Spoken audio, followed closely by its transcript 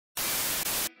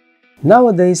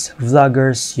Nowadays,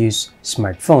 vloggers use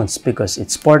smartphones because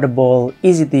it's portable,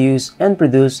 easy to use, and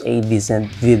produce a decent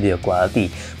video quality,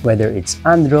 whether it's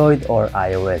Android or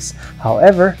iOS.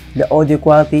 However, the audio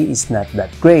quality is not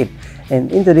that great.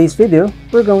 And in today's video,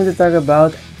 we're going to talk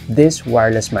about this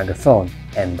wireless microphone.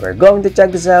 And we're going to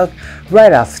check this out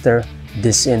right after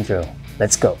this intro.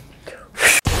 Let's go!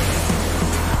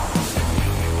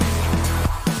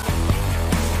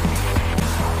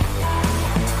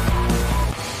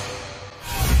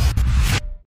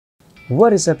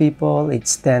 What is up, people?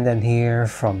 It's Tandan here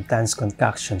from Tan's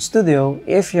Concoction Studio.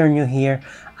 If you're new here,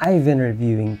 I've been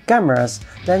reviewing cameras,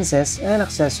 lenses, and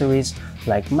accessories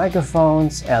like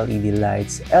microphones, LED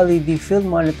lights, LED film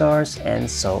monitors, and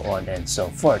so on and so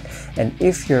forth. And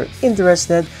if you're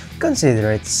interested,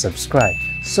 consider it subscribe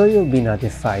so you'll be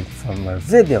notified for more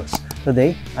videos.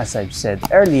 Today, as I've said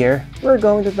earlier, we're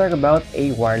going to talk about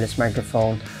a wireless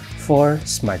microphone for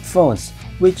smartphones,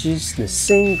 which is the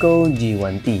SYNCO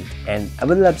G1T, and I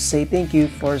would love to say thank you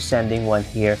for sending one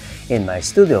here in my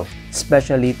studio,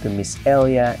 especially to Miss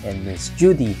Elia and Miss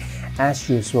Judy. As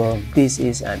usual, this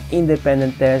is an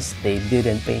independent test. They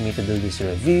didn't pay me to do this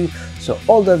review, so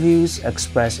all the views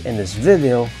expressed in this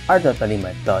video are totally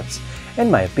my thoughts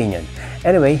and my opinion.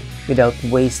 Anyway, without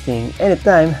wasting any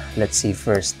time, let's see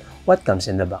first what comes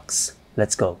in the box.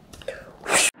 Let's go!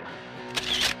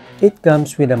 It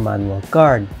comes with a manual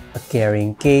card, a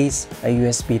carrying case, a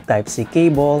USB Type-C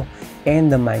cable,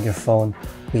 and the microphone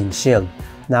windshield.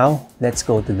 Now, let's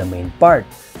go to the main part,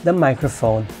 the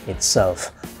microphone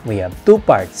itself. We have two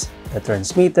parts, the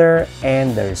transmitter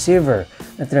and the receiver.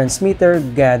 The transmitter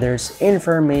gathers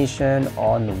information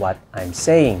on what I'm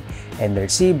saying, and the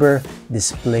receiver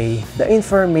displays the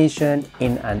information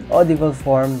in an audible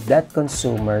form that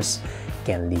consumers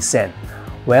can listen.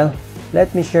 Well,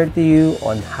 let me share to you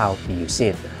on how to use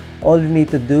it. All you need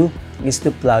to do is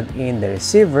to plug in the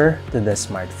receiver to the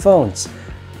smartphones.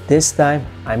 This time,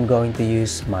 I'm going to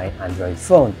use my Android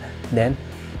phone. Then,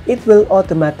 it will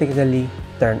automatically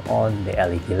turn on the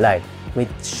LED light,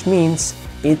 which means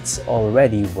it's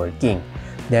already working.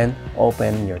 Then,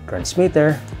 open your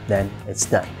transmitter, then it's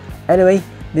done. Anyway,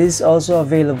 this is also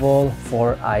available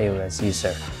for iOS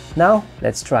user. Now,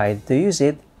 let's try to use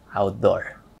it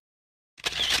outdoor.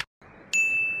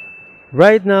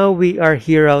 Right now, we are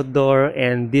here outdoor,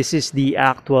 and this is the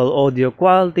actual audio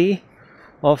quality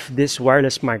of this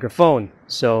wireless microphone.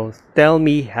 So tell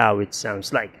me how it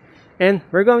sounds like. And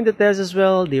we're going to test as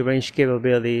well the range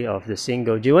capability of the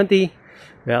SYNCO G1T.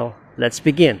 Well, let's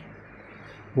begin.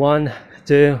 1,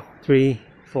 2, 3,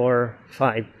 4,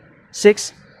 5,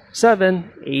 6,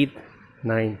 7, 8,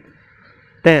 9,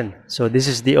 10. So this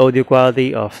is the audio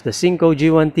quality of the SYNCO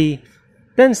G1T.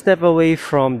 10 step away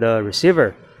from the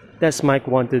receiver. Test mic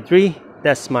 1, 2, 3.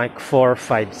 Test mic 4,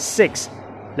 5, 6.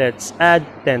 Let's add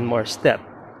 10 more steps.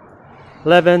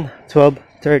 11, 12,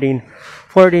 13,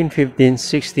 14, 15,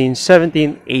 16,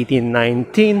 17, 18,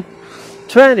 19,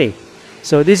 20.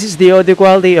 So this is the audio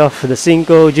quality of the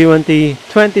SYNCO G1T,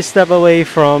 20 steps away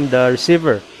from the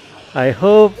receiver. I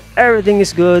hope everything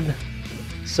is good.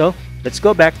 So let's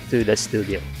go back to the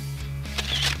studio.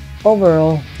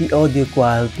 Overall, the audio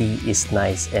quality is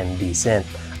nice and decent.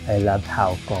 I love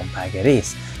how compact it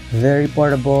is, very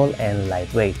portable and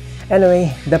lightweight.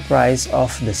 Anyway, the price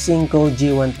of the SYNCO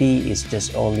G1T is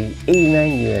just only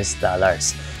 $89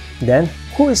 US. Then,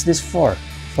 who is this for?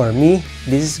 For me,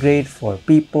 this is great for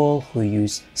people who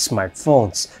use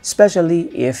smartphones,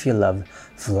 especially if you love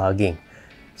vlogging.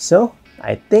 So,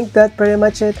 I think that's pretty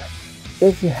much it.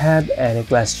 If you have any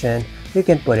question, you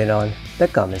can put it on the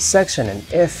comment section, and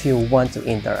if you want to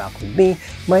interact with me,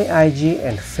 my IG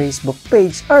and Facebook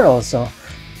page are also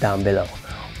down below.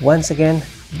 Once again,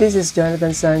 this is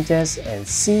Jonathan Sanchez, and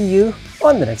see you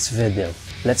on the next video.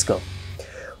 Let's go!